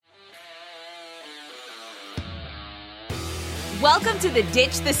Welcome to the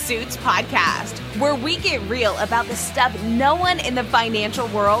Ditch the Suits podcast, where we get real about the stuff no one in the financial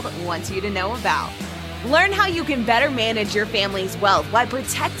world wants you to know about. Learn how you can better manage your family's wealth while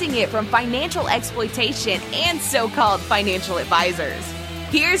protecting it from financial exploitation and so-called financial advisors.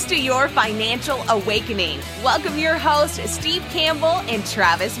 Here's to your financial awakening. Welcome your hosts, Steve Campbell and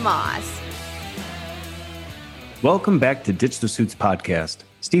Travis Moss. Welcome back to Ditch the Suits podcast.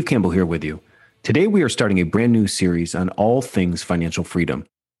 Steve Campbell here with you. Today, we are starting a brand new series on all things financial freedom.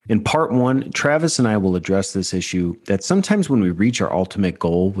 In part one, Travis and I will address this issue that sometimes when we reach our ultimate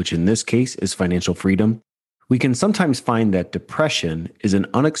goal, which in this case is financial freedom, we can sometimes find that depression is an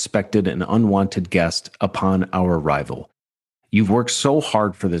unexpected and unwanted guest upon our arrival. You've worked so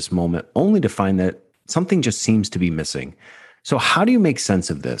hard for this moment only to find that something just seems to be missing. So how do you make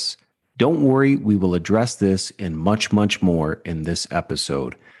sense of this? Don't worry, we will address this and much, much more in this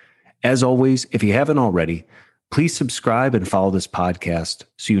episode. As always, if you haven't already, please subscribe and follow this podcast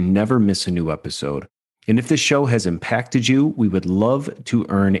so you never miss a new episode. And if this show has impacted you, we would love to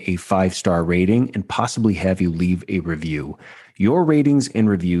earn a 5-star rating and possibly have you leave a review. Your ratings and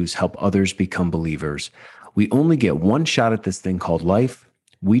reviews help others become believers. We only get one shot at this thing called life.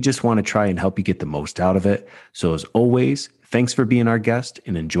 We just want to try and help you get the most out of it. So as always, thanks for being our guest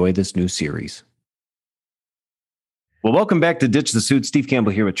and enjoy this new series. Well, welcome back to Ditch the Suit. Steve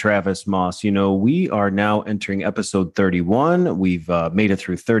Campbell here with Travis Moss. You know, we are now entering episode 31. We've made it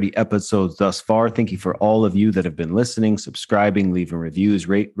through 30 episodes thus far. Thank you for all of you that have been listening, subscribing, leaving reviews,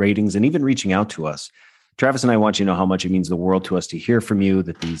 ratings, and even reaching out to us. Travis and I want you to know how much it means the world to us to hear from you,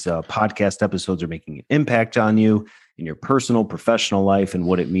 that these podcast episodes are making an impact on you in your personal, professional life and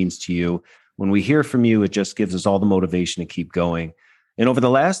what it means to you. When we hear from you, it just gives us all the motivation to keep going. And over the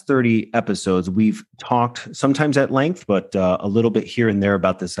last 30 episodes, we've talked sometimes at length, but a little bit here and there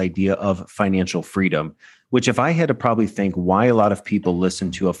about this idea of financial freedom, which if I had to probably think why a lot of people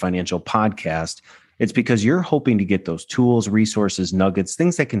listen to a financial podcast, it's because you're hoping to get those tools, resources, nuggets,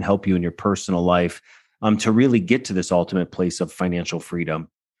 things that can help you in your personal life to really get to this ultimate place of financial freedom.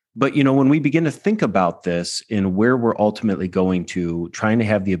 But, you know, when we begin to think about this and where we're ultimately going to, trying to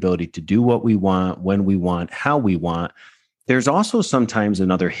have the ability to do what we want, when we want, how we want, there's also sometimes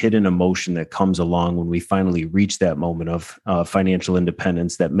another hidden emotion that comes along when we finally reach that moment of financial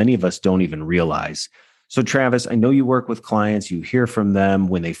independence that many of us don't even realize. So Travis, I know you work with clients, you hear from them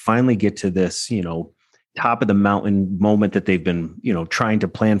when they finally get to this, you know, top of the mountain moment that they've been, you know, trying to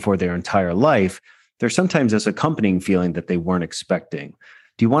plan for their entire life. There's sometimes this accompanying feeling that they weren't expecting.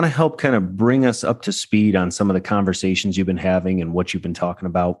 Do you want to help kind of bring us up to speed on some of the conversations you've been having and what you've been talking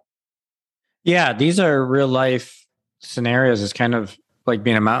about? Yeah, these are real life scenarios. Is kind of like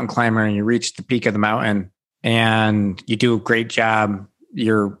being a mountain climber and you reach the peak of the mountain and you do a great job.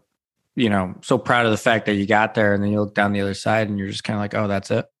 You're, you know, so proud of the fact that you got there, and then you look down the other side and you're just kind of like, oh, that's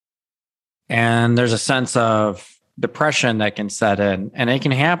it. And there's a sense of depression that can set in, and it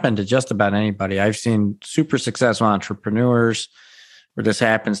can happen to just about anybody. I've seen super successful entrepreneurs where this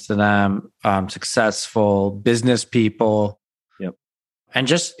happens to them, successful business people, and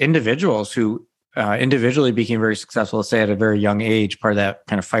just individuals who individually became very successful, let's say at a very young age, part of that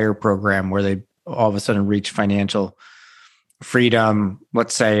kind of FIRE program where they all of a sudden reach financial freedom,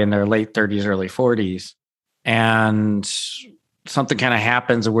 let's say in their late 30s, early 40s. And something kind of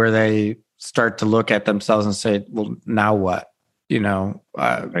happens where they start to look at themselves and say, well, now what? You know,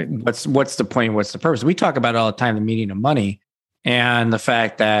 what's the point? What's the purpose? We talk about it all the time, the meaning of money and the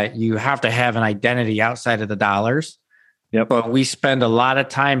fact that you have to have an identity outside of the dollars. Yep. But we spend a lot of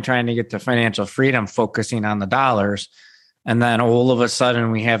time trying to get to financial freedom, focusing on the dollars. And then all of a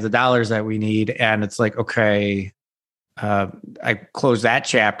sudden we have the dollars that we need. And it's like, okay, I closed that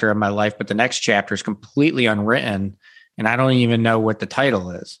chapter of my life, but the next chapter is completely unwritten. And I don't even know what the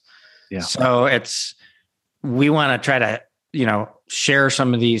title is. Yeah. So we want to try to, you know, share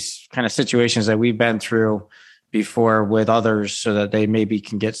some of these kind of situations that we've been through before with others so that they maybe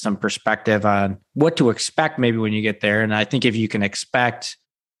can get some perspective on what to expect maybe when you get there. And I think if you can expect,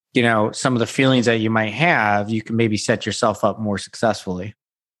 you know, some of the feelings that you might have, you can maybe set yourself up more successfully.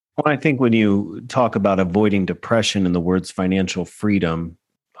 Well, I think when you talk about avoiding depression and the words financial freedom,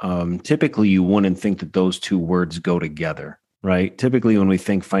 typically you wouldn't think that those two words go together, right? Typically when we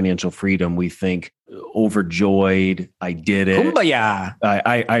think financial freedom, we think overjoyed, I did it. Kumbaya.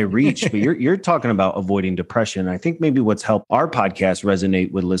 I reached, but you're talking about avoiding depression. I think maybe what's helped our podcast resonate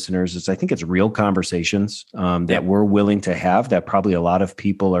with listeners is I think it's real conversations that we're willing to have that probably a lot of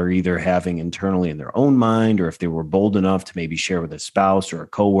people are either having internally in their own mind, or if they were bold enough to maybe share with a spouse or a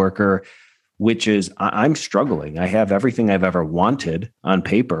coworker, which is I'm struggling. I have everything I've ever wanted on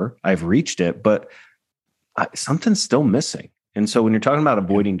paper. I've reached it, but something's still missing. And so when you're talking about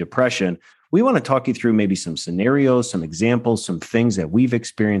avoiding depression, we want to talk you through maybe some scenarios, some examples, some things that we've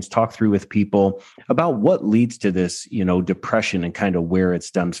experienced, talk through with people about what leads to this, depression and kind of where it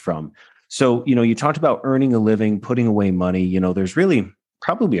stems from. So, you talked about earning a living, putting away money. There's really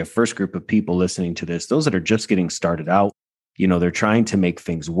probably a first group of people listening to this, those that are just getting started out. They're trying to make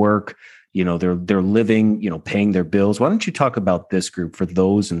things work. They're living, paying their bills. Why don't you talk about this group for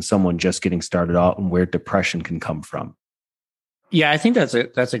those and someone just getting started out and where depression can come from? Yeah, I think that's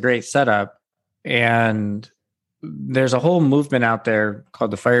a great setup. And there's a whole movement out there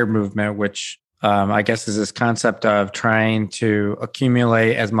called the FIRE movement, which I guess is this concept of trying to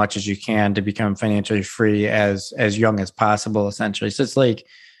accumulate as much as you can to become financially free as young as possible, essentially. So it's like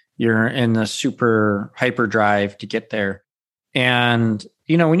you're in a super hyperdrive to get there. And,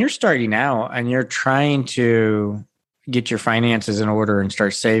 when you're starting out and you're trying to get your finances in order and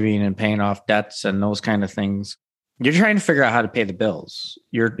start saving and paying off debts and those kind of things, you're trying to figure out how to pay the bills.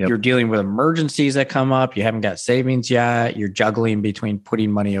 You're dealing with emergencies that come up. You haven't got savings yet. You're juggling between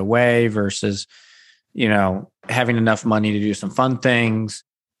putting money away versus, having enough money to do some fun things.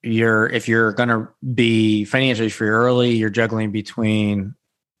 If you're going to be financially free early, you're juggling between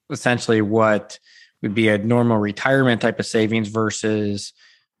essentially what would be a normal retirement type of savings versus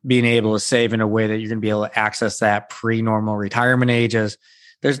being able to save in a way that you're going to be able to access that pre-normal retirement ages.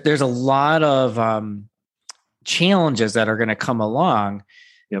 There's a lot of challenges that are going to come along.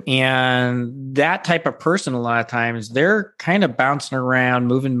 Yep. And that type of person, a lot of times, they're kind of bouncing around,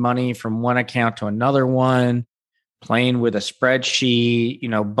 moving money from one account to another one, playing with a spreadsheet,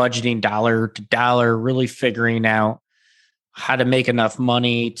 budgeting dollar to dollar, really figuring out how to make enough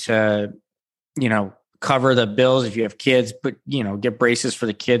money to, cover the bills. If you have kids, get braces for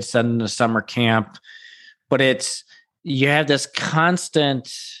the kids, send them to summer camp. But you have this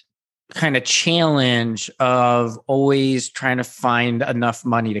constant kind of challenge of always trying to find enough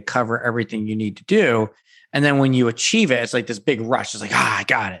money to cover everything you need to do. And then when you achieve it, it's like this big rush. It's like, I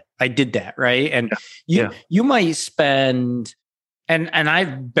got it. I did that. Right. And you might spend, and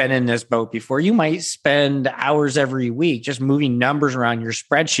I've been in this boat before, you might spend hours every week just moving numbers around your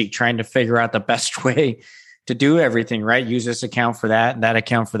spreadsheet, trying to figure out the best way to do everything, right? Use this account for that and that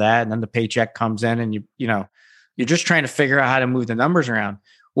account for that. And then the paycheck comes in and you're just trying to figure out how to move the numbers around.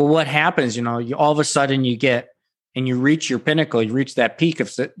 Well, what happens, you all of a sudden you reach your pinnacle, you reach that peak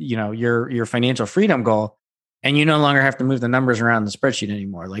of, your financial freedom goal, and you no longer have to move the numbers around the spreadsheet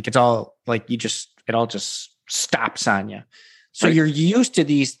anymore. Like it all just stops on you. So You're used to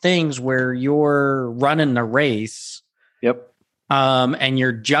these things where you're running the race. Yep. And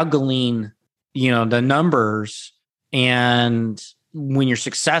you're juggling, the numbers, and when you're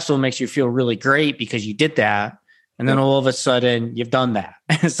successful, it makes you feel really great because you did that. And then all of a sudden you've done that.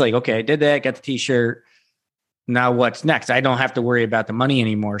 It's like, okay, I did that, got the t-shirt. Now what's next? I don't have to worry about the money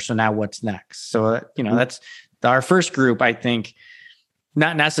anymore. So now what's next? So, that's our first group. I think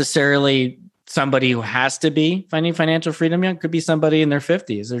not necessarily somebody who has to be finding financial freedom young, could be somebody in their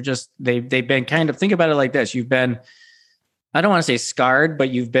 50s. They've been kind of, think about it like this. You've been, I don't want to say scarred,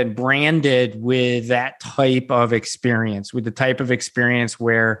 but you've been branded with that type of experience, with the type of experience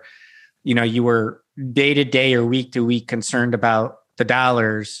where, you were day to day or week to week concerned about the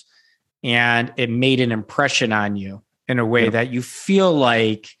dollars, and it made an impression on you in a way that you feel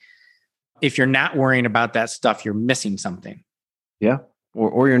like if you're not worrying about that stuff, you're missing something. Yeah.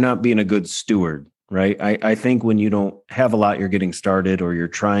 Or you're not being a good steward, right? I think when you don't have a lot, you're getting started, or you're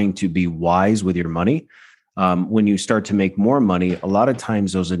trying to be wise with your money. When you start to make more money, a lot of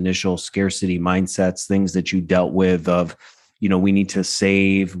times those initial scarcity mindsets, things that you dealt with of, we need to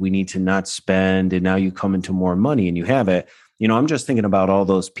save, we need to not spend, and now you come into more money and you have it. I'm just thinking about all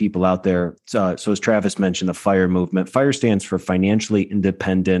those people out there. So as Travis mentioned, the FIRE movement. FIRE stands for Financially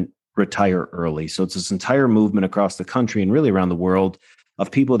Independent Retire Early. So it's this entire movement across the country and really around the world of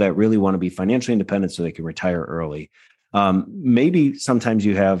people that really want to be financially independent so they can retire early. Maybe sometimes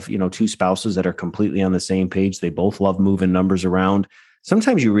you have, two spouses that are completely on the same page. They both love moving numbers around.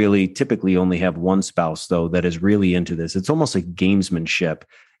 Sometimes you really typically only have one spouse, though, that is really into this. It's almost like gamesmanship.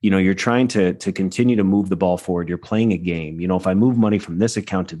 You're trying to continue to move the ball forward. You're playing a game. If I move money from this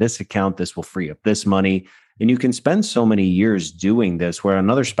account to this account, this will free up this money. And you can spend so many years doing this where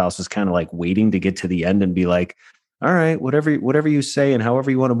another spouse is kind of like waiting to get to the end and be like, all right, whatever you say and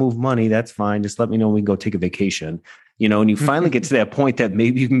however you want to move money, that's fine. Just let me know when we can go take a vacation. And you finally get to that point that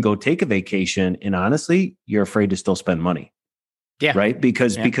maybe you can go take a vacation. And honestly, you're afraid to still spend money. Yeah. Right.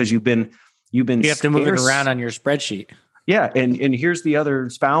 Because you have to move it around on your spreadsheet. Yeah. And here's the other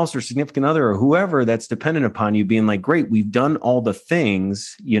spouse or significant other or whoever that's dependent upon you being like, great, we've done all the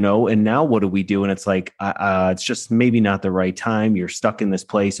things, and now what do we do? And it's like, it's just maybe not the right time. You're stuck in this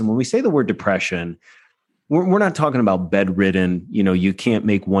place. And when we say the word depression, we're not talking about bedridden, you can't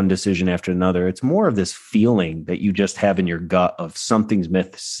make one decision after another. It's more of this feeling that you just have in your gut of something's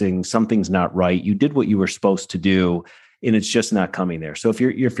missing, something's not right. You did what you were supposed to do, and it's just not coming there. So if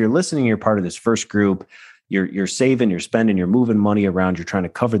you're listening, you're part of this first group. You're saving, you're spending, you're moving money around, you're trying to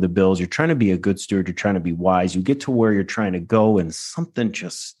cover the bills, you're trying to be a good steward, you're trying to be wise. You get to where you're trying to go, and something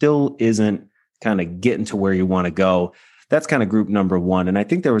just still isn't kind of getting to where you want to go. That's kind of group number one. And I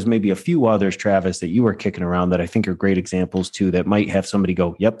think there was maybe a few others, Travis, that you were kicking around that I think are great examples too, that might have somebody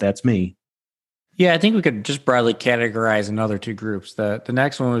go, yep, that's me. Yeah, I think we could just broadly categorize another two groups. The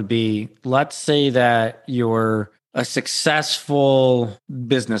next one would be, let's say that you're a successful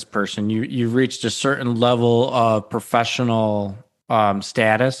business person. You've reached a certain level of professional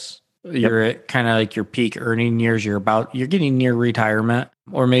status. You're at kind of like your peak earning years. You're getting near retirement,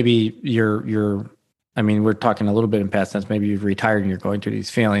 or maybe we're talking a little bit in past tense. Maybe you've retired and you're going through these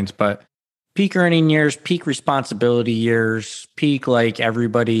feelings, but peak earning years, peak responsibility years, peak like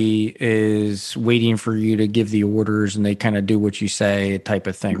everybody is waiting for you to give the orders and they kind of do what you say type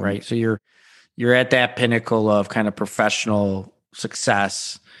of thing, right? So you're at that pinnacle of kind of professional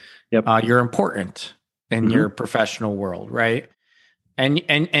success. Yep. You're important in your professional world, right?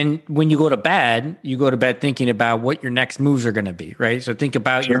 And when you go to bed thinking about what your next moves are going to be, right? So think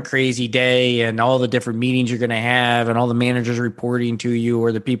about your crazy day and all the different meetings you're going to have and all the managers reporting to you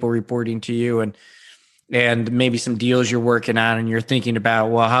or the people reporting to you and maybe some deals you're working on, and you're thinking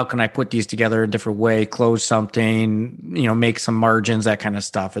about, well, how can I put these together in a different way, close something, make some margins, that kind of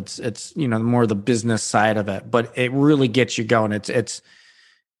stuff. It's more the business side of it, but it really gets you going. It's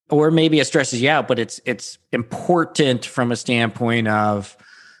or maybe it stresses you out, but it's important from a standpoint of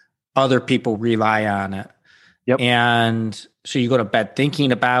other people rely on it. Yep. And so you go to bed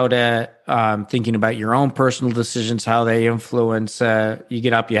thinking about it, thinking about your own personal decisions, how they influence. You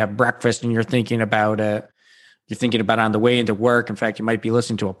get up, you have breakfast, and you're thinking about it. You're thinking about it on the way into work. In fact, you might be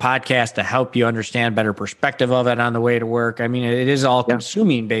listening to a podcast to help you understand better perspective of it on the way to work. I mean, it is all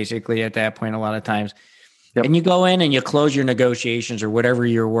consuming basically at that point a lot of times. Yep. And you go in and you close your negotiations or whatever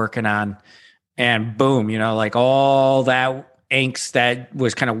you're working on, and boom, like all that angst that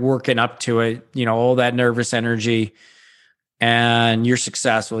was kind of working up to it, all that nervous energy, and you're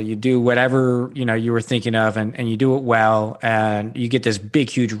successful. You do whatever, you were thinking of, and you do it well, and you get this big,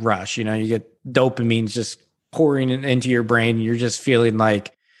 huge rush. You get dopamine just pouring into your brain. You're just feeling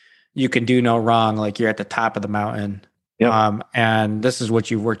like you can do no wrong, like you're at the top of the mountain. Yep. And this is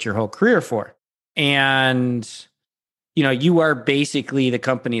what you've worked your whole career for. And, you are basically the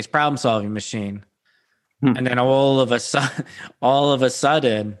company's problem solving machine. And then all of a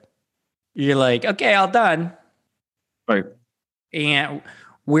sudden you're like, okay, all done. Right. And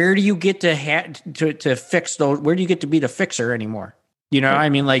where do you get to fix those? Where do you get to be the fixer anymore? Right. I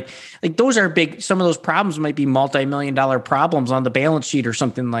mean, like those are big. Some of those problems might be multi-million-dollar problems on the balance sheet or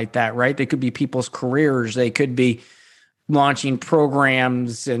something like that, right? They could be people's careers. They could be launching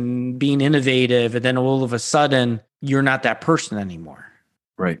programs and being innovative, and then all of a sudden you're not that person anymore.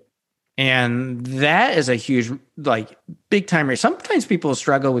 Right. And that is a huge, big time race. Sometimes people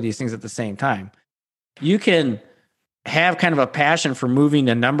struggle with these things at the same time. You can have kind of a passion for moving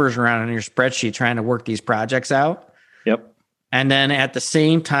the numbers around on your spreadsheet, trying to work these projects out. Yep. And then at the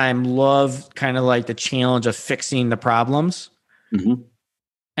same time, love kind of like the challenge of fixing the problems. Mm-hmm.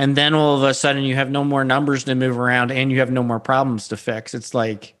 And then all of a sudden you have no more numbers to move around and you have no more problems to fix. It's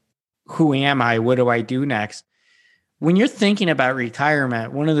like, who am I? What do I do next? When you're thinking about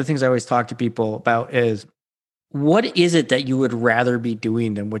retirement, one of the things I always talk to people about is, what is it that you would rather be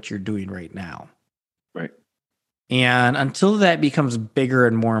doing than what you're doing right now? Right. And until that becomes bigger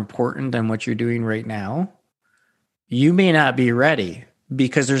and more important than what you're doing right now, you may not be ready,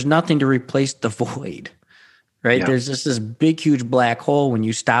 because there's nothing to replace the void. Right. Yeah. There's just this big, huge black hole when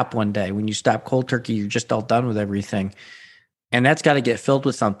you stop one day. When you stop cold turkey, you're just all done with everything. And that's got to get filled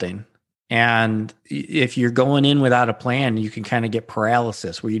with something. And if you're going in without a plan, you can kind of get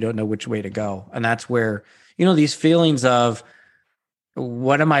paralysis where you don't know which way to go. And that's where, these feelings of,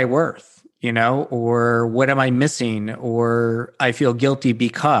 what am I worth? Or what am I missing? Or I feel guilty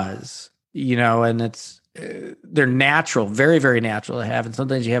because, and they're natural, very, very natural to have. And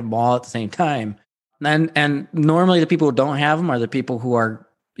sometimes you have them all at the same time. And normally the people who don't have them are the people who are,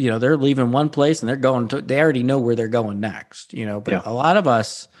 they're leaving one place and they already know where they're going next, but a lot of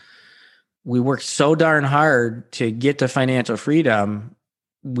us, we work so darn hard to get to financial freedom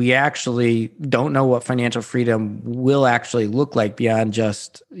we actually don't know what financial freedom will actually look like beyond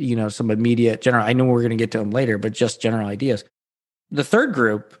just, some immediate general. I know we're going to get to them later, but just general ideas. The third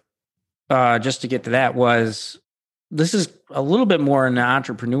group, just to get to that, this is a little bit more in the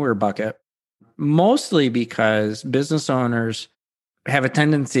entrepreneur bucket, mostly because business owners have a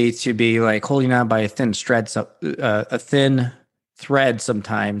tendency to be like holding on by a thin thread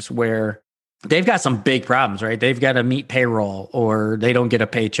sometimes, where they've got some big problems, right? They've got to meet payroll, or they don't get a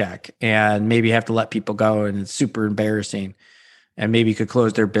paycheck and maybe have to let people go, and it's super embarrassing, and maybe could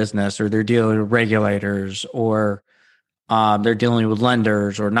close their business, or they're dealing with regulators, or they're dealing with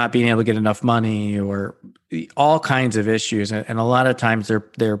lenders, or not being able to get enough money, or all kinds of issues. And a lot of times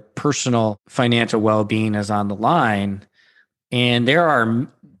their personal financial well-being is on the line. And there are,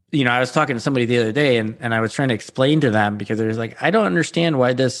 I was talking to somebody the other day, and I was trying to explain to them, because there's like, I don't understand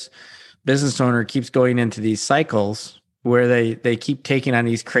why this business owner keeps going into these cycles where they keep taking on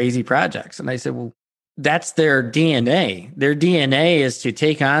these crazy projects. And I said, well, that's their DNA. Their DNA is to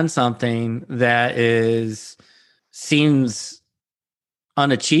take on something that seems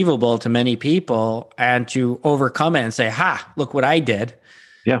unachievable to many people, and to overcome it and say, look what I did.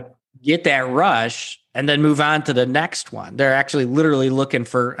 Yeah. Get that rush and then move on to the next one. They're actually literally looking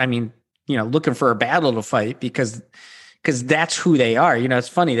for a battle to fight, because that's who they are. It's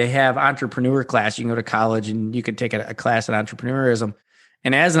funny. They have entrepreneur class. You can go to college and you can take a class in entrepreneurism.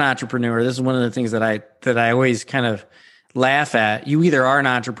 And as an entrepreneur, this is one of the things that I always kind of laugh at. You either are an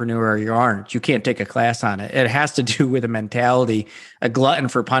entrepreneur or you aren't. You can't take a class on it. It has to do with a mentality, a glutton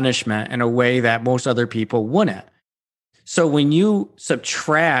for punishment, in a way that most other people wouldn't. So when you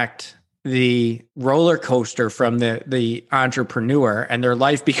subtract the roller coaster from the entrepreneur and their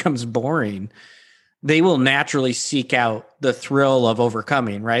life becomes boring, they will naturally seek out the thrill of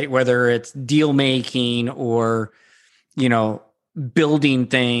overcoming, right? Whether it's deal making, or, building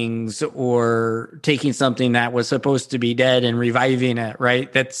things, or taking something that was supposed to be dead and reviving it,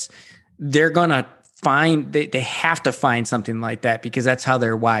 right? They're going to find, they have to find something like that, because that's how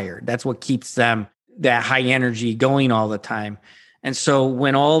they're wired. That's what keeps them that high energy going all the time. And so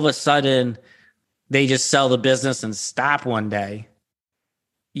when all of a sudden they just sell the business and stop one day,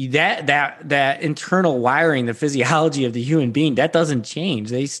 that internal wiring, the physiology of the human being, that doesn't change.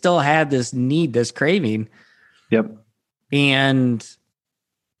 They still have this need, this craving. Yep. And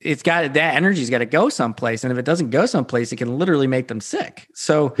that energy's got to go someplace. And if it doesn't go someplace, it can literally make them sick.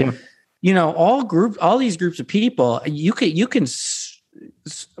 So, all these groups of people,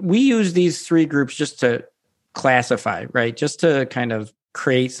 we use these three groups just to classify, right? Just to kind of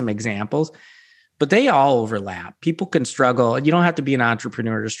create some examples, but they all overlap. People can struggle. You don't have to be an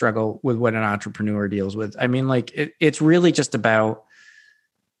entrepreneur to struggle with what an entrepreneur deals with. I mean, like it's really just about,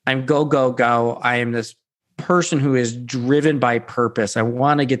 I'm go, go, go. I am this person who is driven by purpose. I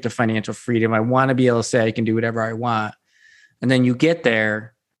want to get to financial freedom. I want to be able to say I can do whatever I want. And then you get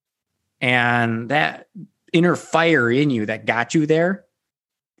there, and that inner fire in you that got you there,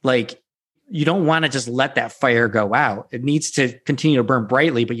 like, you don't want to just let that fire go out. It needs to continue to burn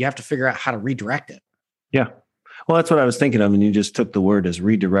brightly, but you have to figure out how to redirect it. Yeah. Well, that's what I was thinking of. And you just took the word as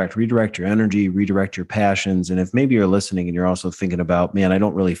redirect your energy, redirect your passions. And if maybe you're listening and you're also thinking about, man, I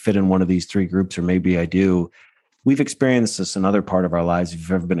don't really fit in one of these three groups, or maybe I do. We've experienced this in other part of our lives. If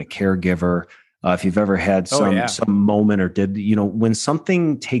you've ever been a caregiver, if you've ever had some moment, or when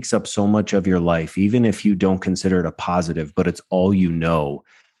something takes up so much of your life, even if you don't consider it a positive, but it's all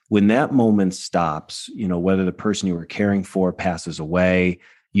when that moment stops, whether the person you were caring for passes away,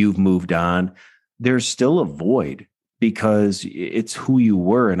 you've moved on, there's still a void, because it's who you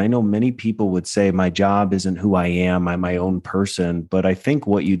were. And I know many people would say, my job isn't who I am. I'm my own person. But I think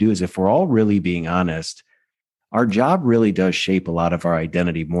what you do is, if we're all really being honest, our job really does shape a lot of our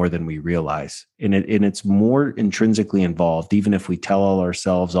identity more than we realize. And it's more intrinsically involved, even if we tell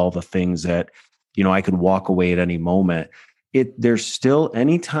ourselves all the things that, I could walk away at any moment. There's still,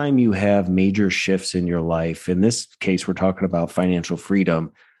 anytime you have major shifts in your life, in this case, we're talking about financial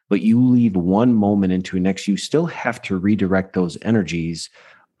freedom, but you leave one moment into the next, you still have to redirect those energies.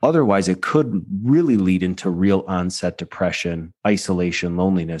 Otherwise, it could really lead into real onset depression, isolation,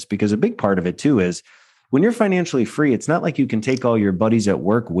 loneliness, because a big part of it too is, when you're financially free, it's not like you can take all your buddies at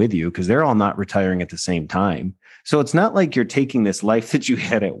work with you, because they're all not retiring at the same time. So it's not like you're taking this life that you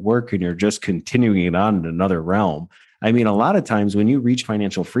had at work and you're just continuing it on in another realm. I mean, a lot of times when you reach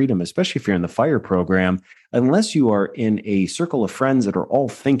financial freedom, especially if you're in the FIRE program, unless you are in a circle of friends that are all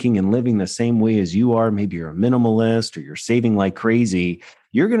thinking and living the same way as you are, maybe you're a minimalist or you're saving like crazy,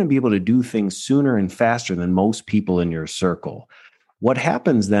 you're going to be able to do things sooner and faster than most people in your circle. what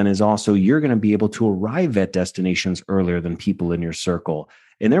happens then is also you're going to be able to arrive at destinations earlier than people in your circle.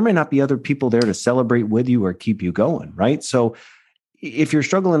 And there may not be other people there to celebrate with you or keep you going, right? So if you're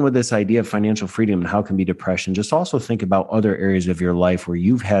struggling with this idea of financial freedom and how it can be depression, just also think about other areas of your life where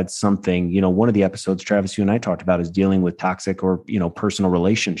you've had something. One of the episodes, Travis, you and I talked about is dealing with toxic or, personal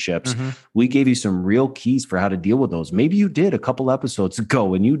relationships. Mm-hmm. We gave you some real keys for how to deal with those. Maybe you did a couple episodes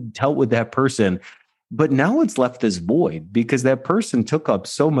ago and you dealt with that person, but now it's left this void because that person took up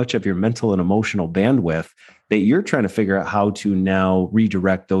so much of your mental and emotional bandwidth that you're trying to figure out how to now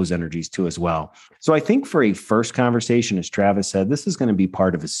redirect those energies to as well. So I think for a first conversation, as Travis said, this is going to be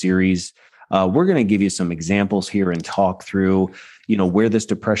part of a series. We're going to give you some examples here and talk through, where this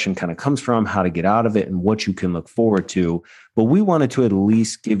depression kind of comes from, how to get out of it, and what you can look forward to. But we wanted to at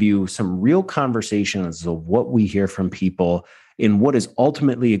least give you some real conversations of what we hear from people. And what is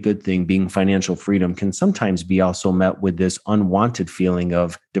ultimately a good thing, being financial freedom, can sometimes be also met with this unwanted feeling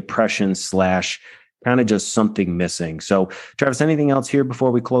of depression / kind of just something missing. So, Travis, anything else here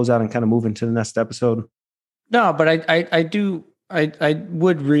before we close out and kind of move into the next episode? No, but I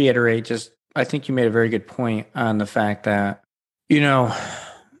would reiterate, I think you made a very good point on the fact that,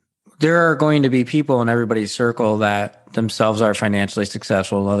 there are going to be people in everybody's circle that themselves are financially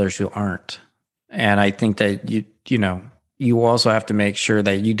successful and others who aren't. And I think that you also have to make sure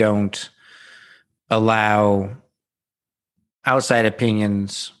that you don't allow outside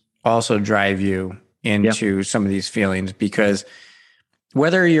opinions also drive you into some of these feelings, because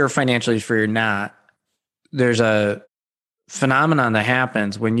whether you're financially free or not, there's a phenomenon that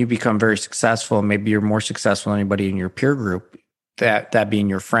happens when you become very successful. Maybe you're more successful than anybody in your peer group, that being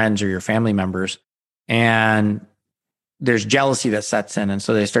your friends or your family members. And there's jealousy that sets in. And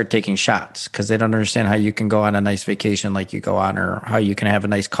so they start taking shots because they don't understand how you can go on a nice vacation like you go on, or how you can have a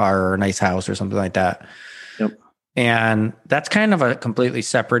nice car or a nice house or something like that. Yep. And that's kind of a completely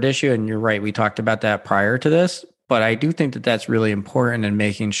separate issue. And you're right, we talked about that prior to this, but I do think that that's really important in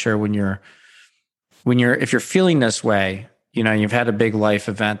making sure if you're feeling this way, you've had a big life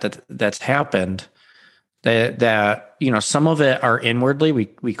event that's happened, that some of it are inwardly,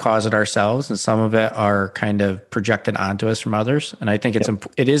 we cause it ourselves, and some of it are kind of projected onto us from others. And I think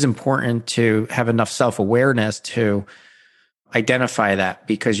it is important to have enough self-awareness to identify that,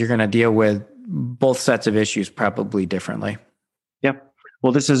 because you're going to deal with both sets of issues probably differently. Yeah.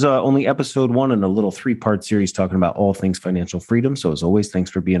 Well, this is only episode 1 in a little 3-part series talking about all things financial freedom. So as always,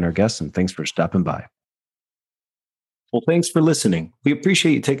 thanks for being our guest and thanks for stopping by. Well, thanks for listening. We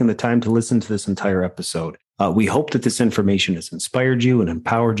appreciate you taking the time to listen to this entire episode. We hope that this information has inspired you and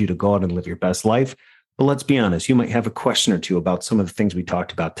empowered you to go out and live your best life. But let's be honest, you might have a question or two about some of the things we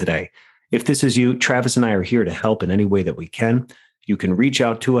talked about today. If this is you, Travis and I are here to help in any way that we can. You can reach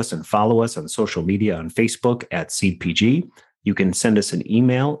out to us and follow us on social media on Facebook at SeedPG. You can send us an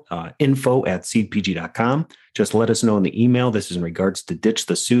email, info@seedpg.com. Just let us know in the email. This is in regards to Ditch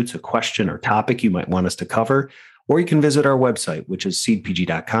the Suits, a question or topic you might want us to cover. Or you can visit our website, which is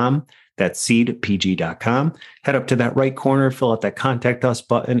seedpg.com. That's seedpg.com. Head up to that right corner, fill out that contact us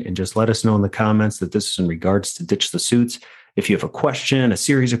button, and just let us know in the comments that this is in regards to Ditch the Suits. If you have a question, a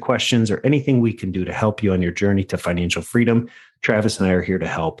series of questions, or anything we can do to help you on your journey to financial freedom, Travis and I are here to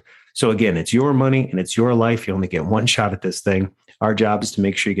help. So again, it's your money and it's your life. You only get one shot at this thing. Our job is to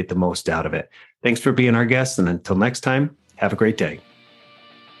make sure you get the most out of it. Thanks for being our guest. And until next time, have a great day.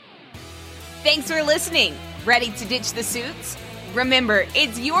 Thanks for listening. Ready to ditch the suits? Remember,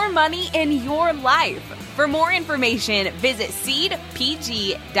 it's your money and your life. For more information, visit seedpg.com.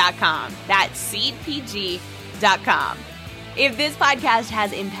 That's seedpg.com. If this podcast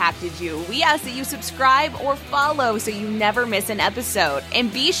has impacted you, we ask that you subscribe or follow so you never miss an episode.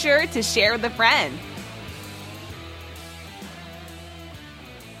 And be sure to share with a friend.